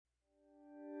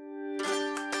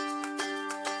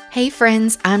Hey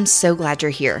friends, I'm so glad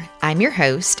you're here. I'm your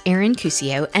host, Erin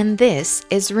Cusio, and this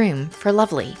is Room for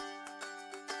Lovely.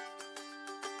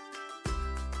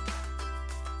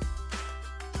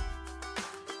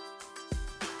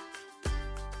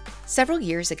 Several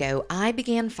years ago, I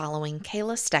began following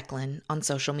Kayla Stoecklein on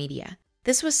social media.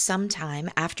 This was some time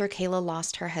after Kayla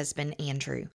lost her husband,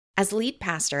 Andrew. As lead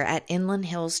pastor at Inland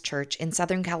Hills Church in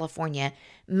Southern California,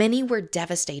 many were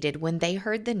devastated when they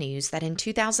heard the news that in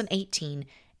 2018,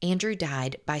 Andrew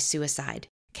died by suicide.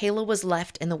 Kayla was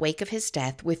left in the wake of his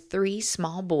death with 3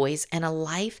 small boys and a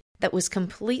life that was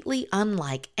completely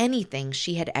unlike anything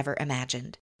she had ever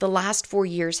imagined. The last 4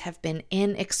 years have been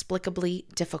inexplicably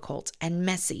difficult and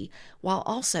messy, while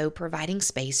also providing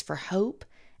space for hope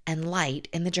and light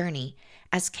in the journey,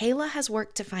 as Kayla has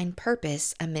worked to find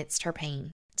purpose amidst her pain.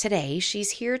 Today,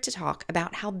 she's here to talk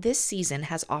about how this season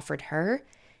has offered her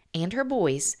and her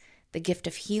boys the gift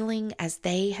of healing as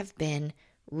they have been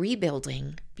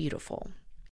rebuilding beautiful.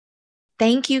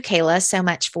 Thank you, Kayla, so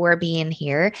much for being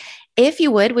here. If you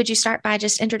would you start by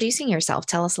just introducing yourself?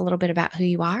 Tell us a little bit about who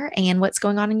you are and what's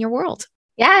going on in your world.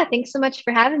 Yeah, thanks so much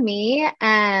for having me.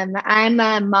 I'm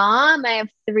a mom. I have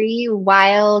 3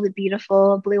 wild,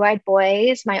 beautiful, blue-eyed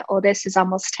boys. My oldest is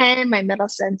almost 10, my middle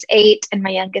son's 8, and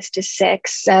my youngest is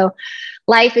 6. So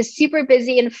life is super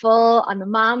busy and full on the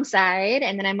mom side.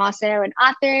 And then I'm also an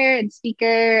author and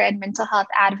speaker and mental health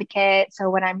advocate. So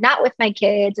when I'm not with my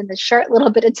kids in the short little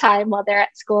bit of time while they're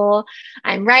at school,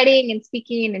 I'm writing and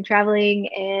speaking and traveling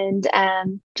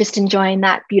and just enjoying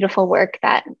that beautiful work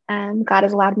that God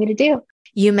has allowed me to do.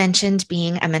 You mentioned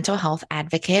being a mental health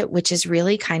advocate, which is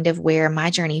really kind of where my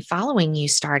journey following you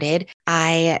started.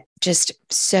 I just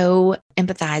so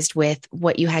empathized with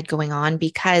what you had going on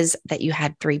because that you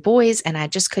had 3 boys, and I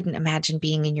just couldn't imagine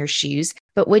being in your shoes.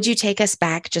 But would you take us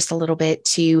back just a little bit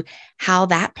to how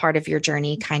that part of your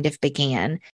journey kind of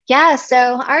began? Yeah,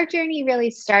 so our journey really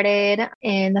started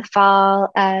in the fall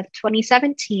of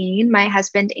 2017. My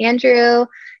husband, Andrew,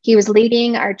 he was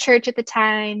leading our church at the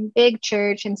time, big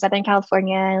church in Southern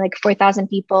California, like 4,000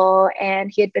 people.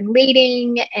 And he had been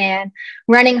leading and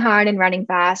running hard and running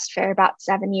fast for about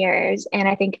 7 years. And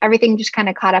I think everything just kind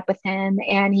of caught up with him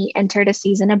and he entered a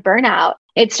season of burnout.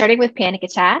 It started with panic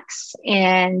attacks,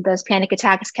 and those panic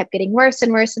attacks kept getting worse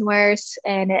and worse and worse.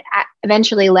 And it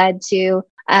eventually led to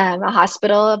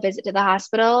a visit to the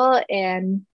hospital,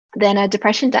 and then a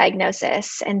depression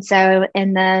diagnosis. And so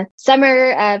in the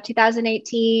summer of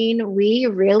 2018, we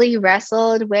really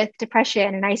wrestled with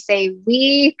depression. And I say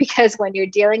we because when you're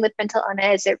dealing with mental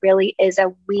illness, it really is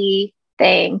a we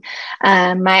thing.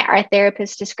 Our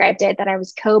therapist described it that I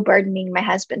was co-burdening my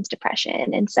husband's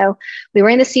depression. And so we were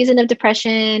in the season of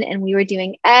depression and we were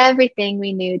doing everything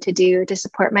we knew to do to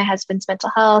support my husband's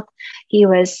mental health. He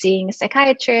was seeing a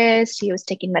psychiatrist, he was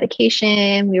taking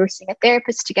medication, we were seeing a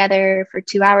therapist together for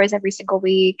 2 hours every single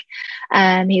week.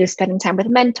 He was spending time with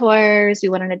mentors. We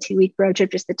went on a 2-week road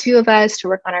trip, just the 2 of us, to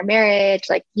work on our marriage.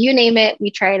 Like, you name it,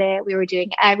 we tried it. We were doing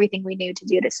everything we knew to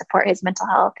do to support his mental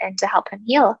health and to help him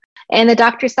heal. And the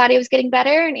doctors thought he was getting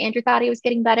better, and Andrew thought he was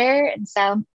getting better. And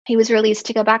so he was released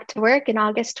to go back to work in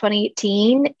August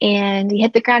 2018, and he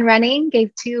hit the ground running,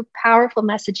 gave 2 powerful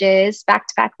messages,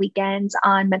 back-to-back weekends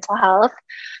on mental health,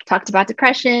 talked about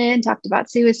depression, talked about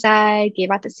suicide, gave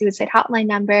out the suicide hotline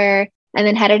number, and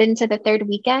then headed into the 3rd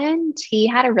weekend. He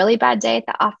had a really bad day at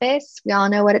the office. We all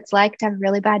know what it's like to have a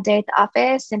really bad day at the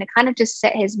office, and it kind of just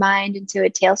set his mind into a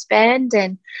tailspin.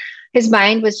 And his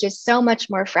mind was just so much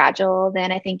more fragile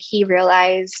than I think he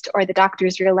realized, or the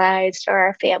doctors realized, or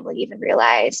our family even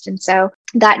realized. And so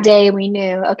that day we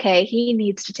knew, okay, he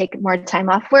needs to take more time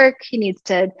off work. He needs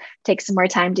to take some more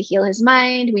time to heal his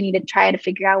mind. We need to try to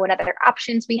figure out what other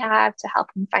options we have to help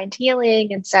him find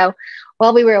healing. And so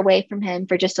while we were away from him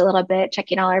for just a little bit,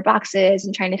 checking all our boxes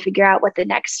and trying to figure out what the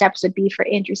next steps would be for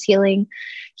Andrew's healing,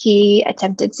 he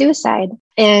attempted suicide.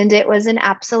 And it was an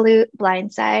absolute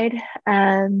blindside.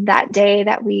 That day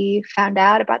that we found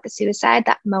out about the suicide,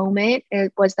 that moment,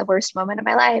 it was the worst moment of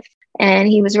my life. And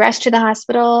he was rushed to the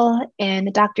hospital and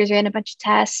the doctors ran a bunch of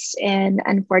tests. And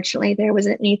unfortunately, there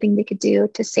wasn't anything they could do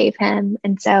to save him.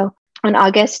 And so on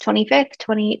August 25th,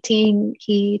 2018,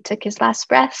 he took his last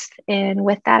breath. And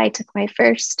with that, I took my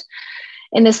first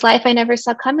in this life I never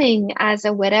saw coming, as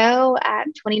a widow at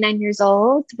 29 years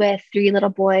old with 3 little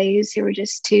boys who were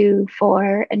just 2,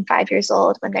 4, and 5 years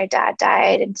old when their dad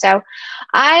died. And so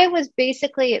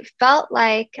it felt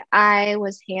like I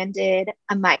was handed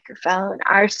a microphone.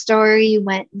 Our story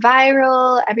went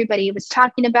viral. Everybody was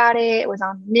talking about it. It was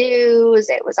on the news.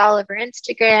 It was all over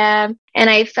Instagram. And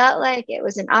I felt like it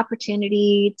was an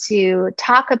opportunity to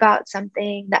talk about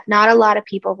something that not a lot of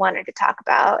people wanted to talk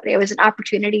about. It was an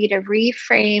opportunity to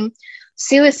reframe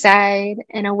suicide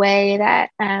in a way that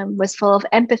was full of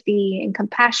empathy and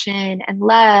compassion and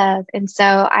love. And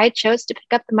so I chose to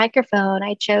pick up the microphone.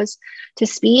 I chose to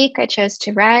speak. I chose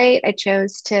to write. I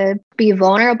chose to be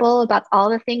vulnerable about all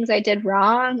the things I did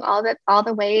wrong, all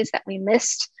the ways that we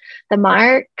missed the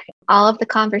mark, all of the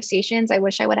conversations I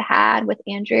wish I would have had with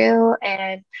Andrew.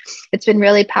 And it's been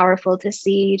really powerful to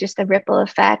see just the ripple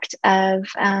effect of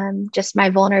just my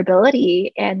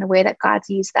vulnerability and the way that God's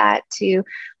used that to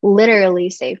literally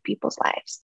save people's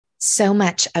lives. So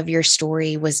much of your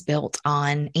story was built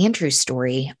on Andrew's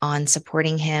story, on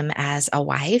supporting him as a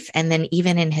wife. And then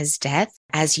even in his death,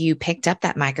 as you picked up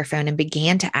that microphone and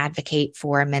began to advocate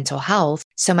for mental health,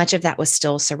 so much of that was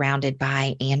still surrounded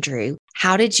by Andrew.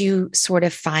 How did you sort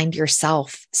of find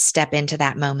yourself step into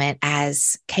that moment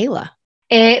as Kayla?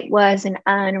 It was an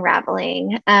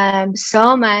unraveling.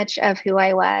 So much of who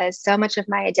I was, so much of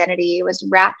my identity was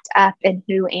wrapped up in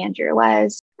who Andrew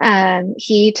was.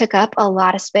 He took up a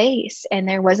lot of space, and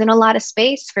there wasn't a lot of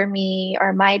space for me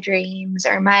or my dreams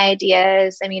or my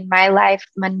ideas. I mean, my life,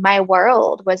 my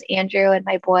world was Andrew and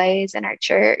my boys and our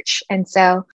church. And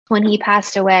so when he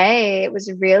passed away, it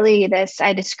was really this,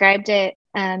 I described it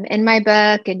in my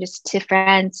book and just to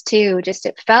friends too. Just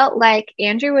it felt like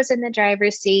Andrew was in the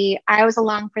driver's seat. I was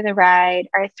along for the ride.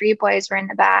 Our three boys were in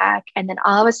the back. And then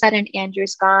all of a sudden,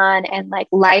 Andrew's gone. And like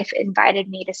life invited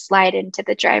me to slide into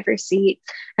the driver's seat.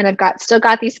 And I've still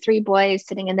got these three boys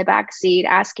sitting in the back seat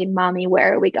asking mommy,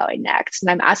 where are we going next? And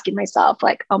I'm asking myself,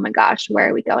 like, oh my gosh, where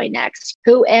are we going next?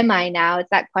 Who am I now? It's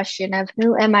that question of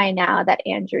who am I now that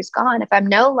Andrew's gone? If I'm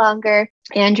no longer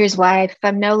Andrew's wife, if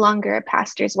I'm no longer a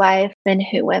pastor's wife, then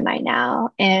who am I now?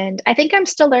 And I think I'm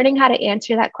still learning how to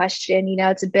answer that question. You know,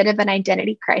 it's a bit of an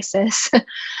identity crisis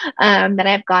that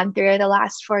I've gone through the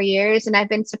last 4 years. And I've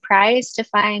been surprised to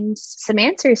find some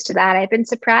answers to that. I've been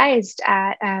surprised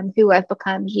at who I've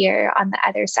become here on the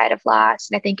other side of loss.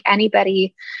 And I think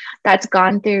anybody that's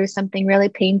gone through something really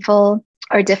painful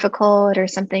or difficult or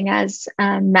something as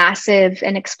massive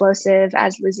and explosive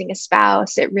as losing a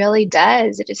spouse, it really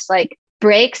does. It just like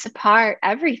breaks apart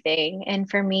everything. And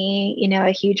for me, you know,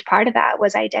 a huge part of that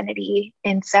was identity.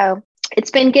 And so it's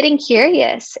been getting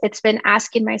curious. It's been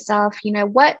asking myself, you know,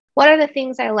 what are the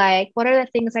things I like? What are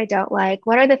the things I don't like?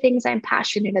 What are the things I'm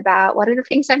passionate about? What are the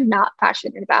things I'm not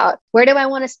passionate about? Where do I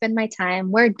want to spend my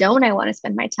time? Where don't I want to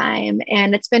spend my time?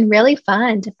 And it's been really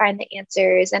fun to find the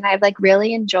answers. And I've like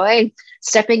really enjoyed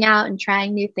stepping out and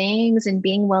trying new things and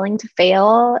being willing to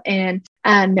fail and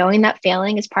knowing that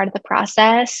failing is part of the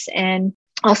process. And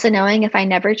also knowing if I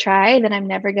never try, then I'm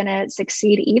never going to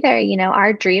succeed either. You know,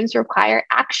 our dreams require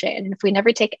action. And if we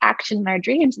never take action in our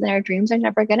dreams, then our dreams are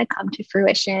never going to come to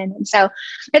fruition. And so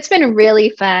it's been really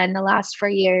fun the last 4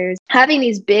 years, having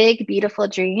these big, beautiful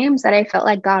dreams that I felt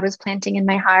like God was planting in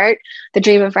my heart. The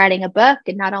dream of writing a book.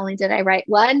 And not only did I write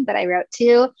one, but I wrote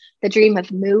two. The dream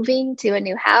of moving to a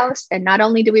new house. And not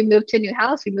only did we move to a new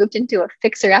house, we moved into a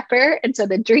fixer-upper. And so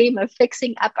the dream of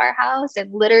fixing up our house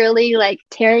and literally like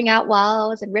tearing out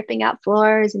walls and ripping out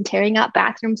floors and tearing out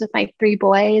bathrooms with my three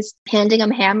boys, handing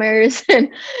them hammers and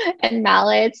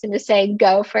mallets and just saying,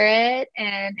 go for it.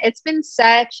 And it's been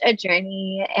such a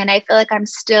journey. And I feel like I'm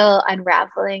still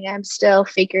unraveling. I'm still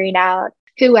figuring out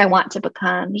who I want to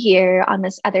become here on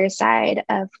this other side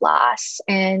of loss.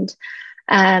 And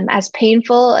as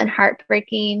painful and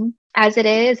heartbreaking as it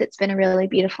is, it's been a really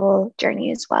beautiful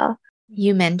journey as well.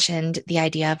 You mentioned the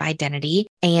idea of identity,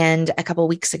 and a couple of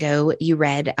weeks ago, you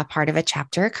read a part of a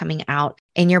chapter coming out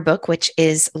in your book, which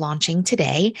is launching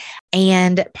today.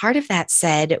 And part of that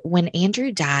said, when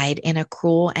Andrew died in a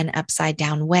cruel and upside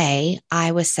down way,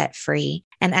 I was set free.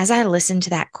 And as I listened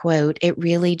to that quote, it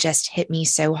really just hit me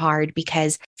so hard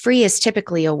because free is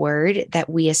typically a word that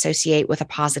we associate with a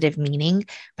positive meaning,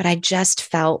 but I just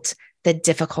felt the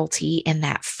difficulty in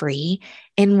that free.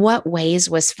 In what ways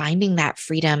was finding that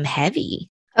freedom heavy?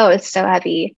 Oh, it's so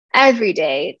heavy. Every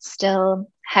day, it's still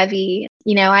heavy.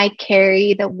 You know, I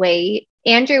carry the weight.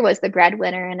 Andrew was the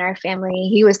breadwinner in our family.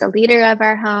 He was the leader of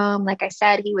our home. Like I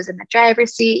said, he was in the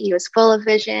driver's seat. He was full of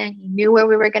vision. He knew where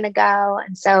we were going to go.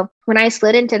 And so when I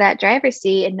slid into that driver's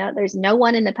seat and there's no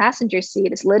one in the passenger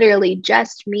seat, it's literally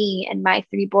just me and my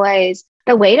three boys.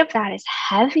 The weight of that is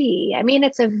heavy. I mean,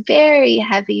 it's a very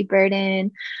heavy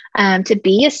burden to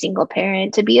be a single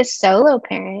parent, to be a solo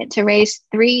parent, to raise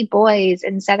three boys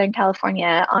in Southern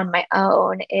California on my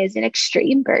own is an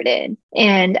extreme burden.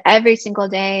 And every single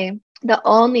day the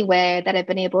only way that I've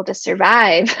been able to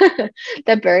survive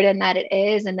the burden that it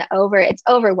is and it's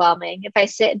overwhelming. If I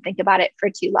sit and think about it for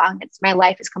too long, my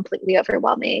life is completely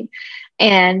overwhelming.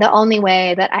 And the only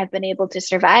way that I've been able to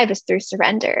survive is through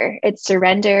surrender. It's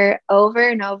surrender over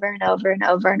and over and over and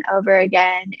over and over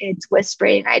again. It's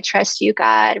whispering, I trust you,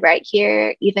 God, right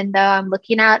here, even though I'm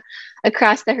looking out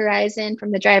across the horizon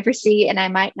from the driver's seat and I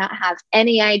might not have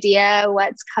any idea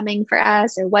what's coming for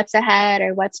us or what's ahead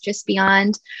or what's just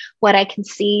beyond what I can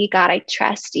see. God, I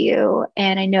trust you.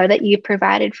 And I know that you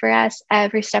provided for us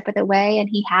every step of the way. And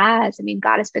he has. I mean,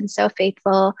 God has been so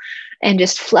faithful and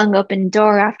just flung open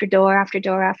door after door after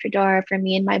door after door for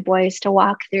me and my boys to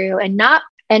walk through, and not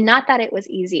that it was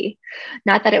easy,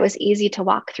 not that it was easy to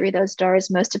walk through those doors.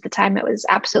 Most of the time it was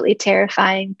absolutely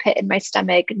terrifying, pit in my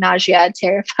stomach, nausea,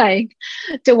 terrifying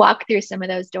to walk through some of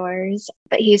those doors.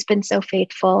 But he's been so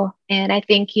faithful. And I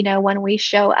think, when we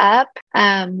show up,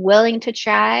 willing to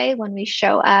try, when we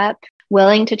show up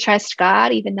willing to trust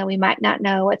God, even though we might not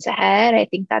know what's ahead, I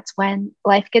think that's when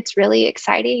life gets really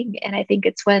exciting. And I think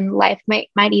it's when life might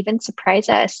even surprise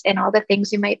us, and all the things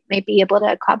we might be able to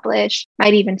accomplish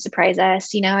might even surprise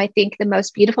us. I think the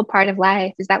most beautiful part of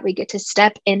life is that we get to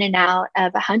step in and out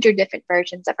of 100 different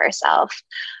versions of ourselves.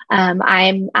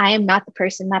 I am not the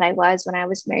person that I was when I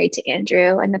was married to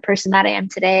Andrew, and the person that I am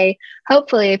today,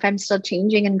 hopefully, if I'm still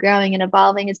changing and growing and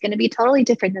evolving, is going to be totally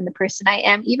different than the person I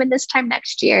am even this time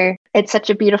next year. It's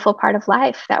such a beautiful part of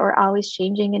life that we're always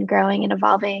changing and growing and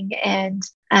evolving. And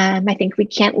I think we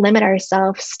can't limit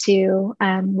ourselves to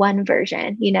one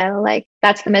version, like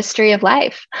that's the mystery of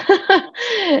life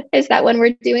is that when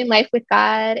we're doing life with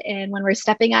God and when we're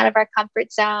stepping out of our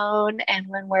comfort zone and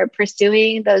when we're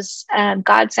pursuing those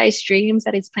God-sized dreams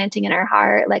that he's planting in our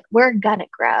heart, like we're going to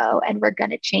grow and we're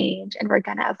going to change and we're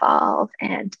going to evolve.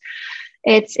 And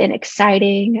it's an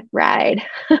exciting ride.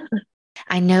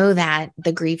 I know that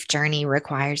the grief journey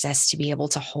requires us to be able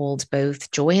to hold both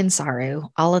joy and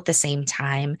sorrow all at the same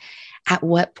time. At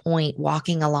what point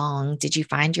walking along did you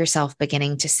find yourself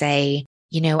beginning to say,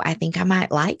 I think I might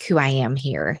like who I am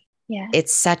here? Yeah.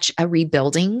 It's such a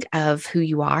rebuilding of who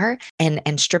you are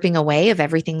and stripping away of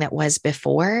everything that was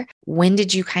before. When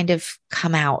did you kind of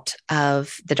come out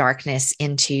of the darkness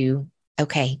into,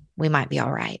 okay, we might be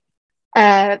all right?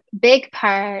 A big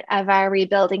part of our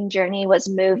rebuilding journey was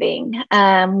moving.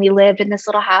 We lived in this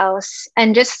little house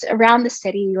and just around the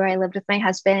city where I lived with my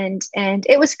husband, and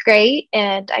it was great.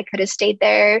 And I could have stayed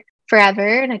there forever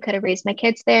and I could have raised my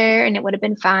kids there and it would have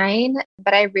been fine.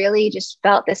 But I really just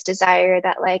felt this desire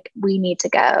that like we need to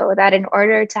go, that in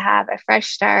order to have a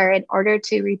fresh start, in order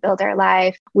to rebuild our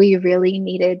life, we really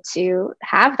needed to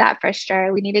have that fresh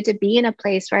start. We needed to be in a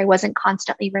place where I wasn't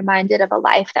constantly reminded of a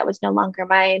life that was no longer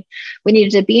mine. We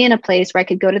needed to be in a place where I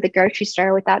could go to the grocery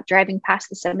store without driving past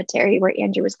the cemetery where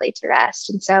Andrew was laid to rest.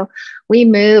 And so we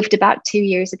moved about 2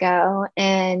 years ago,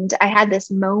 and I had this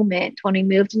moment when we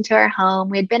moved into our home.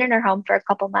 We had been in our home for a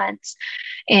couple months,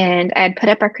 and I had put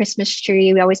up our Christmas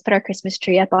tree. We always put our Christmas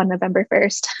tree up on November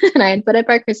 1st. And I had put up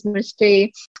our Christmas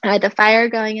tree. I had the fire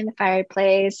going in the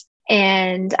fireplace.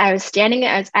 And I was standing,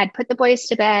 I'd put the boys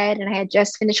to bed, and I had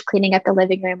just finished cleaning up the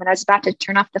living room, and I was about to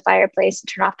turn off the fireplace and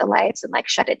turn off the lights and like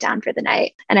shut it down for the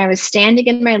night. And I was standing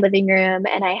in my living room,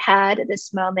 and I had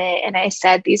this moment, and I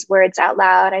said these words out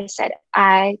loud. I said,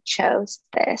 I chose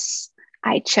this.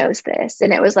 I chose this.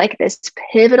 And it was like this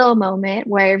pivotal moment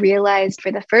where I realized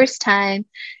for the first time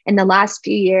in the last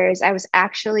few years, I was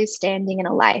actually standing in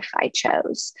a life I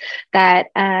chose. That,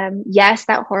 yes,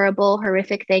 that horrible,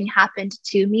 horrific thing happened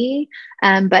to me.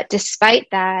 But despite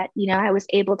that, I was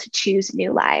able to choose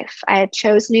new life. I had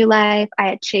chose new life. I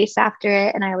had chased after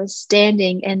it. And I was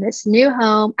standing in this new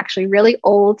home, actually really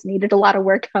old, needed a lot of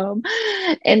work home,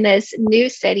 in this new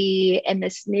city, in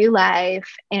this new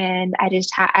life. And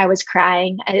I was crying.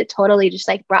 And it totally just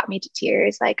like brought me to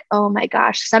tears. Like, oh my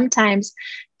gosh, sometimes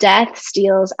death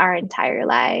steals our entire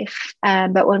life.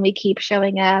 But when we keep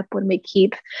showing up, when we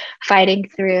keep fighting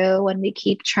through, when we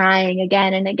keep trying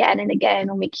again and again and again,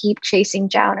 when we keep chasing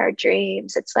down our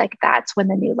dreams, it's like that's when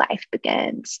the new life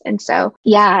begins. And so,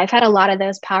 yeah, I've had a lot of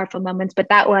those powerful moments, but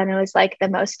that one was like the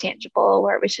most tangible,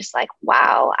 where it was just like,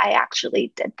 wow, I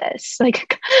actually did this.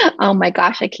 Like, oh my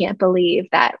gosh, I can't believe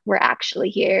that we're actually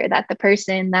here, that the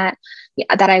person that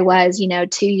I was,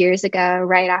 2 years ago,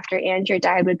 right after Andrew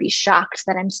died, would be shocked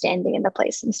that I'm standing in the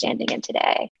place I'm standing in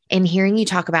today. And hearing you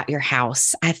talk about your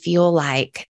house, I feel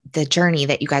like the journey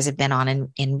that you guys have been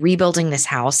on in rebuilding this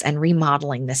house and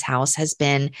remodeling this house has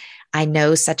been, I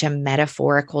know, such a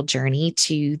metaphorical journey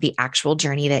to the actual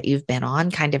journey that you've been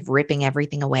on, kind of ripping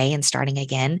everything away and starting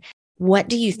again. What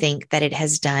do you think that it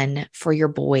has done for your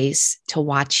boys to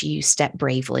watch you step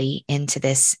bravely into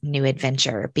this new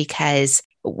adventure? Because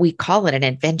we call it an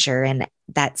adventure, and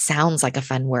that sounds like a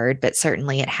fun word, but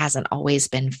certainly it hasn't always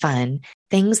been fun.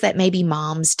 Things that maybe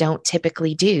moms don't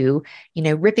typically do,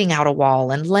 ripping out a wall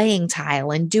and laying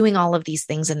tile and doing all of these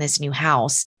things in this new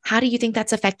house. How do you think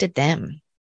that's affected them?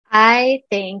 I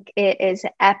think it is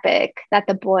epic that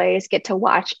the boys get to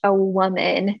watch a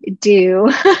woman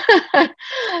do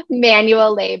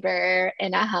manual labor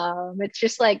in a home. It's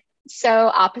just like so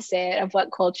opposite of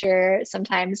what culture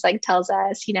sometimes like tells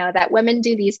us, that women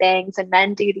do these things and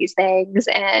men do these things.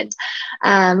 And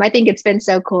I think it's been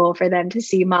so cool for them to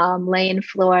see mom laying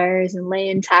floors and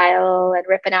laying tile and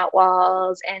ripping out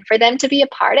walls, and for them to be a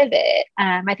part of it.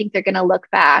 I think they're going to look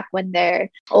back when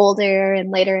they're older and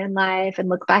later in life and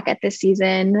look back at this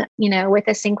season, with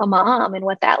a single mom and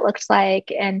what that looks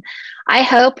like. And I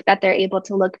hope that they're able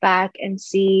to look back and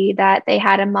see that they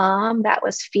had a mom that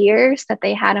was fierce, that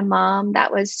they had a mom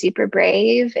that was super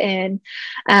brave and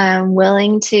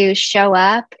willing to show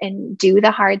up and do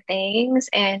the hard things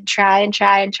and try and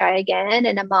try and try again.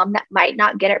 And a mom that might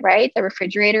not get it right. The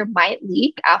refrigerator might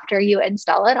leak after you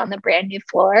install it on the brand new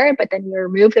floor, but then you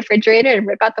remove the refrigerator and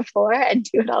rip out the floor and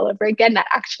do it all over again. That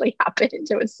actually happened.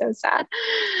 It was so sad.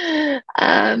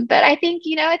 But I think,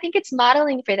 I think it's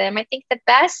modeling for them. I think the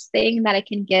best thing that I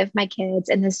can give my kids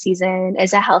in this season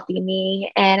is a healthy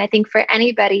me. And I think for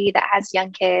anybody that has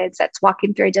young kids that's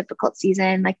walking through a difficult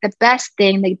season, like the best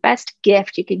thing, the best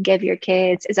gift you can give your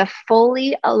kids is a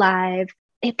fully alive,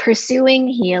 pursuing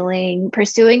healing,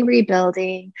 pursuing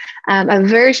rebuilding, a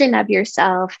version of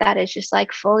yourself that is just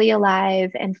like fully alive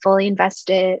and fully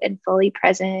invested and fully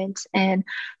present and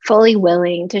fully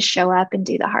willing to show up and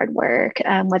do the hard work,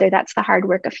 whether that's the hard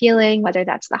work of healing, whether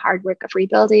that's the hard work of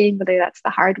rebuilding, whether that's the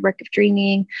hard work of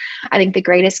dreaming. I think the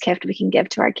greatest gift we can give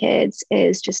to our kids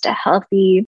is just a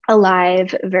healthy,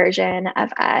 alive version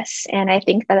of us. And I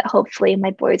think that hopefully my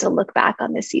boys will look back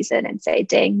on this season and say,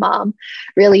 dang, mom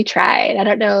really tried. I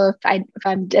don't know if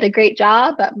I did a great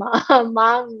job, but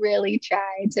mom really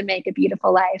tried to make a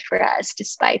beautiful life for us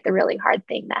despite the really hard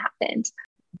thing that happened.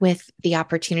 With the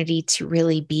opportunity to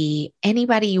really be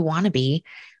anybody you want to be,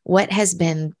 what has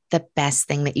been the best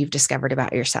thing that you've discovered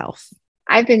about yourself?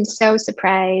 I've been so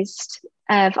surprised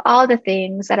of all the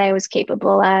things that I was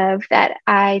capable of that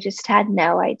I just had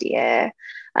no idea,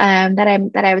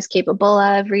 that I was capable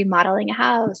of remodeling a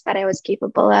house, that I was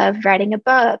capable of writing a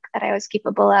book, that I was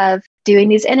capable of doing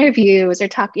these interviews or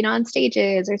talking on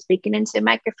stages or speaking into a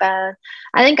microphone.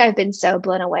 I think I've been so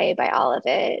blown away by all of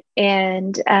it,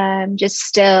 and just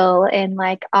still in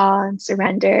like awe and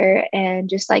surrender, and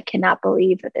just like cannot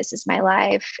believe that this is my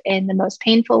life in the most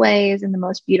painful ways, in the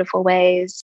most beautiful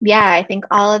ways. Yeah, I think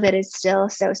all of it is still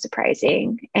so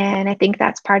surprising. And I think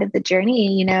that's part of the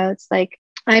journey. It's like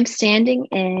I'm standing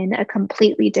in a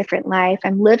completely different life.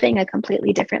 I'm living a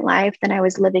completely different life than I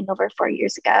was living over 4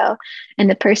 years ago. And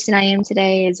the person I am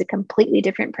today is a completely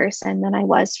different person than I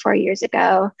was 4 years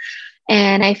ago.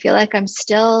 And I feel like I'm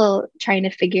still trying to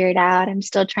figure it out. I'm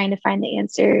still trying to find the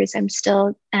answers. I'm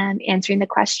still answering the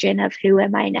question of who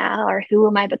am I now, or who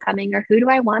am I becoming, or who do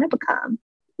I want to become?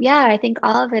 Yeah, I think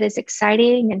all of it is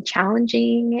exciting and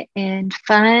challenging and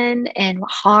fun and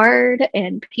hard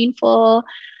and painful.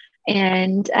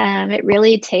 And it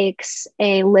really takes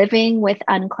a living with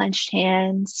unclenched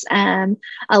hands, a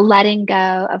letting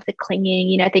go of the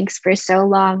clinging. I think for so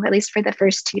long, at least for the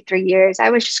first 2-3 years, I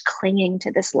was just clinging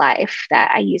to this life that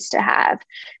I used to have,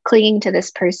 clinging to this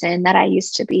person that I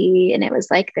used to be. And it was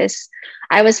like this,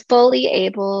 I was finally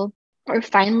able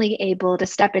to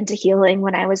step into healing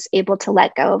when I was able to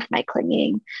let go of my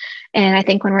clinging. And I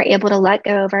think when we're able to let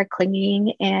go of our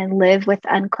clinging and live with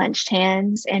unclenched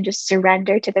hands and just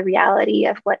surrender to the reality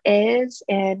of what is,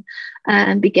 and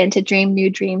begin to dream new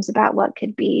dreams about what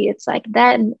could be, it's like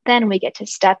then we get to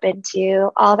step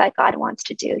into all that God wants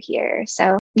to do here.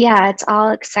 So yeah, it's all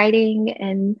exciting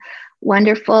and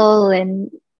wonderful and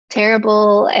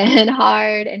terrible and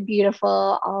hard and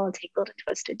beautiful, all tangled and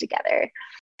twisted together.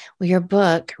 Well, your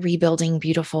book, Rebuilding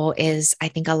Beautiful, is, I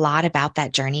think, a lot about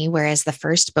that journey, whereas the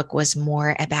first book was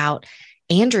more about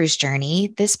Andrew's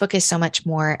journey. This book is so much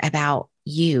more about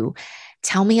you.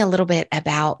 Tell me a little bit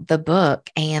about the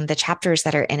book and the chapters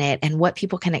that are in it and what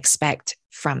people can expect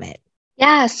from it.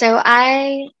 Yeah, so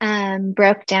I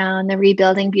broke down the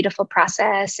rebuilding beautiful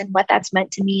process and what that's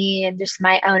meant to me, and just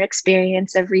my own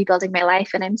experience of rebuilding my life.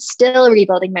 And I'm still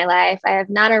rebuilding my life. I have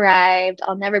not arrived.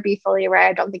 I'll never be fully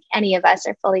arrived. I don't think any of us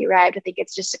are fully arrived. I think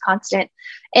it's just a constant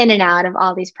in and out of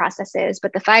all these processes.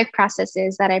 But the 5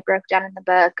 processes that I broke down in the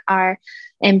book are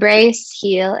embrace,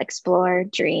 heal, explore,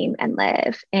 dream, and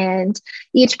live. And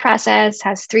each process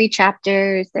has 3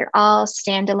 chapters. They're all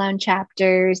standalone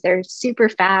chapters. They're super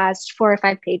fast, 4 or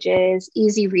 5 pages,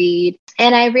 easy read.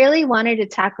 And I really wanted to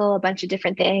tackle a bunch of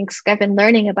different things. I've been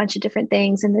learning a bunch of different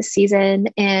things in this season.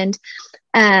 And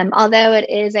although it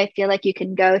is, I feel like you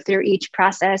can go through each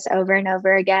process over and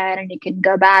over again, and you can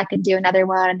go back and do another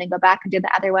one and then go back and do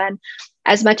the other one.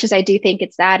 As much as I do think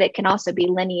it's that, it can also be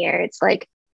linear. It's like,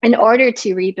 in order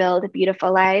to rebuild a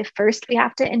beautiful life, first we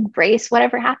have to embrace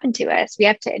whatever happened to us. We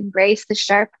have to embrace the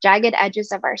sharp, jagged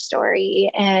edges of our story.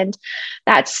 And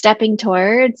that's stepping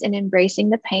towards and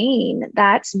embracing the pain.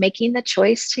 That's making the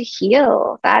choice to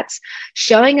heal. That's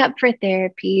showing up for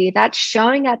therapy. That's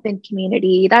showing up in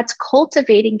community. That's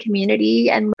cultivating community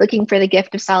and looking for the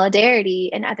gift of solidarity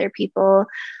in other people.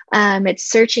 It's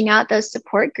searching out those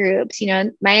support groups. You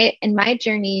know, in my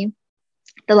journey,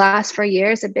 the last 4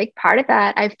 years, a big part of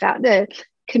that, I've found a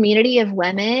community of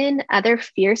women, other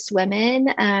fierce women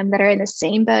that are in the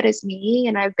same boat as me.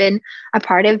 And I've been a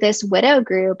part of this widow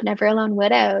group, Never Alone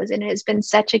Widows. And it has been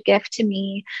such a gift to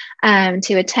me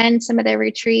to attend some of their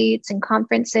retreats and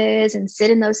conferences and sit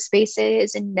in those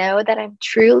spaces and know that I'm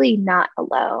truly not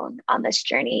alone on this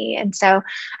journey. And so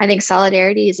I think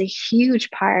solidarity is a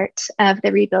huge part of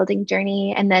the rebuilding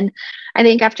journey. And then I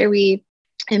think after we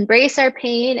embrace our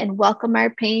pain and welcome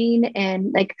our pain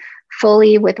and like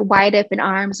fully with wide open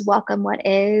arms, welcome what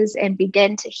is and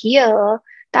begin to heal,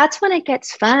 that's when it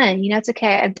gets fun. You know, it's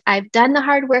okay. I've done the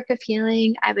hard work of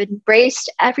healing. I've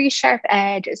embraced every sharp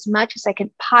edge as much as I can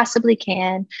possibly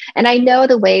can. And I know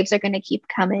the waves are going to keep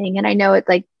coming. And I know it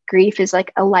like grief is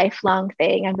like a lifelong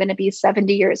thing. I'm going to be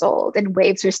 70 years old and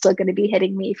waves are still going to be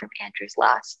hitting me from Andrew's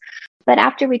loss. But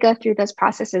after we go through those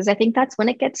processes, I think that's when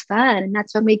it gets fun. And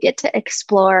that's when we get to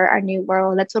explore our new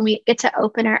world. That's when we get to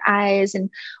open our eyes and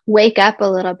wake up a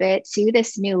little bit to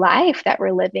this new life that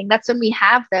we're living. That's when we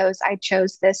have those I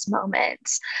chose this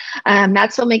moments.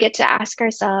 That's when we get to ask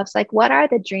ourselves, like, what are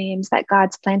the dreams that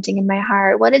God's planting in my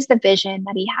heart? What is the vision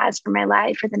that he has for my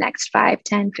life for the next 5,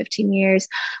 10, 15 years?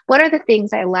 What are the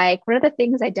things I like? What are the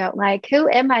things I don't like? Who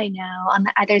am I now on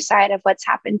the other side of what's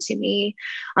happened to me,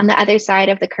 on the other side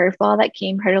of the curveball that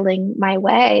came hurtling my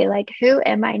way? Like, who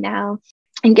am I now?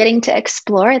 And getting to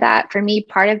explore that. For me,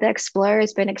 part of the explore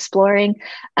has been exploring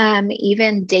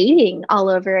even dating all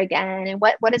over again. And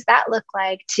what does that look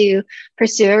like to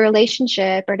pursue a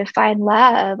relationship or to find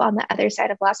love on the other side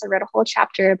of loss? I wrote a whole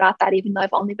chapter about that, even though I've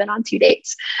only been on 2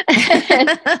 dates.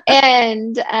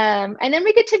 and then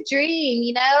we get to dream,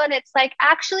 you know, and it's like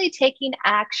actually taking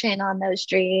action on those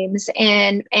dreams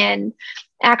and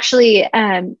actually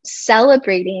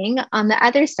celebrating on the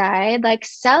other side, like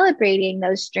celebrating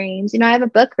those dreams. You know, I have a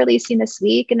book releasing this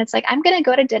week and it's like, I'm going to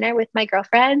go to dinner with my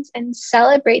girlfriends and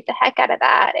celebrate the heck out of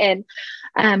that.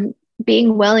 And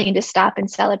being willing to stop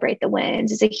and celebrate the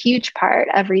wins is a huge part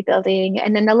of rebuilding.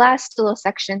 And then the last little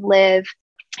section, live,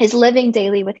 is living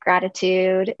daily with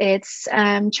gratitude. It's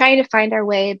trying to find our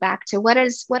way back to what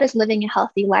does living a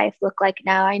healthy life look like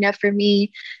now. I know for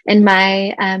me in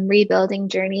my rebuilding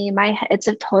journey, it's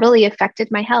totally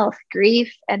affected my health.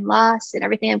 Grief and loss and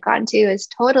everything I've gotten to has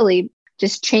totally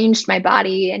just changed my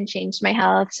body and changed my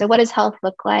health. So what does health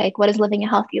look like? What does living a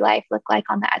healthy life look like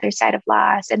on the other side of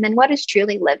loss? And then what is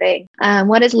truly living?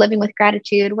 What is living with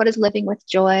gratitude? What is living with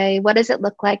joy? What does it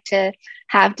look like to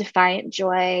have defiant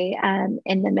joy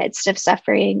in the midst of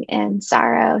suffering and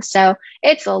sorrow? So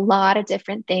it's a lot of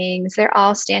different things. They're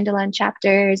all standalone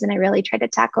chapters. And I really try to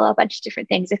tackle a bunch of different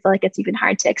things. I feel like it's even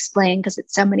hard to explain because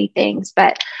it's so many things,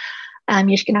 but you're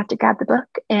just going to have to grab the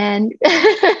book and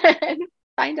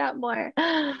find out more.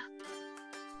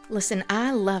 Listen,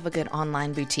 I love a good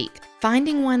online boutique.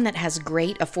 Finding one that has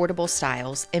great affordable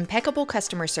styles, impeccable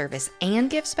customer service, and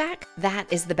gives back,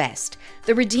 that is the best.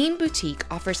 The Redeem Boutique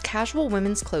offers casual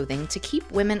women's clothing to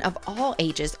keep women of all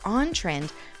ages on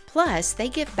trend. Plus, they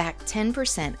give back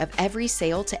 10% of every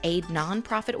sale to aid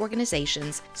nonprofit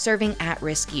organizations serving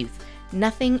at-risk youth.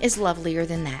 Nothing is lovelier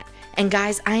than that. And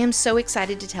guys, I am so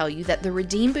excited to tell you that the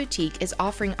Redeem Boutique is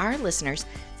offering our listeners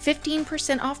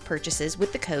 15% off purchases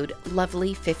with the code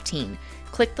LOVELY15.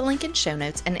 Click the link in show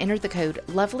notes and enter the code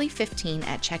LOVELY15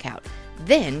 at checkout.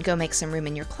 Then go make some room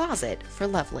in your closet for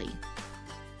Lovely.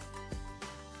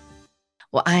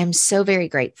 Well, I'm so very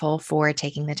grateful for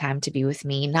taking the time to be with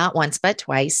me, not once, but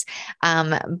twice.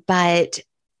 But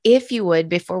if you would,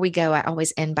 before we go, I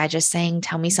always end by just saying,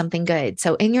 tell me something good.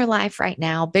 So in your life right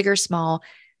now, big or small,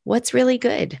 what's really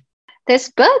good? This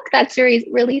book that's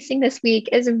releasing this week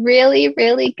is really,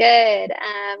 really good.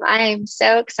 I'm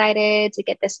so excited to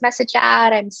get this message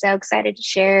out. I'm so excited to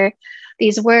share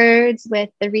these words with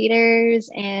the readers,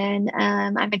 and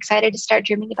I'm excited to start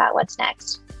dreaming about what's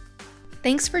next.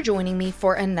 Thanks for joining me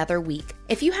for another week.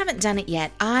 If you haven't done it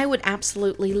yet, I would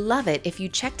absolutely love it if you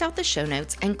checked out the show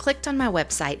notes and clicked on my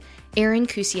website,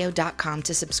 erincuccio.com,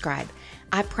 to subscribe.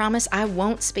 I promise I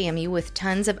won't spam you with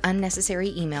tons of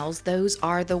unnecessary emails. Those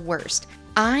are the worst.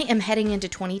 I am heading into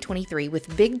 2023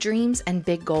 with big dreams and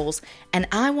big goals, and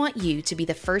I want you to be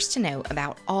the first to know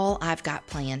about all I've got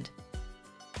planned.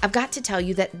 I've got to tell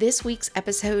you that this week's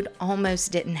episode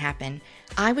almost didn't happen.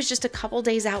 I was just a couple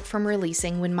days out from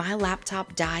releasing when my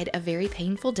laptop died a very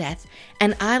painful death,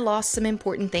 and I lost some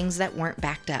important things that weren't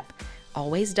backed up.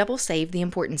 Always double save the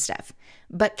important stuff.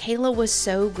 But Kayla was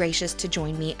so gracious to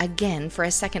join me again for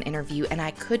a second interview, and I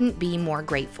couldn't be more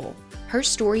grateful. Her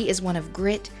story is one of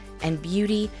grit and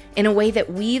beauty in a way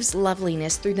that weaves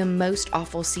loveliness through the most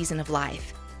awful season of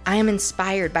life. I am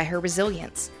inspired by her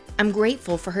resilience. I'm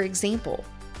grateful for her example.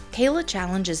 Kayla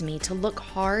challenges me to look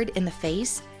hard in the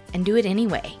face and do it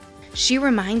anyway. She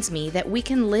reminds me that we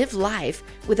can live life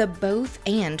with a both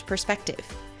and perspective.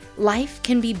 Life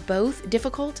can be both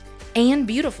difficult and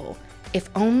beautiful if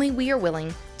only we are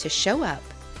willing to show up,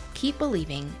 keep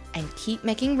believing, and keep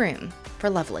making room for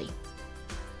lovely.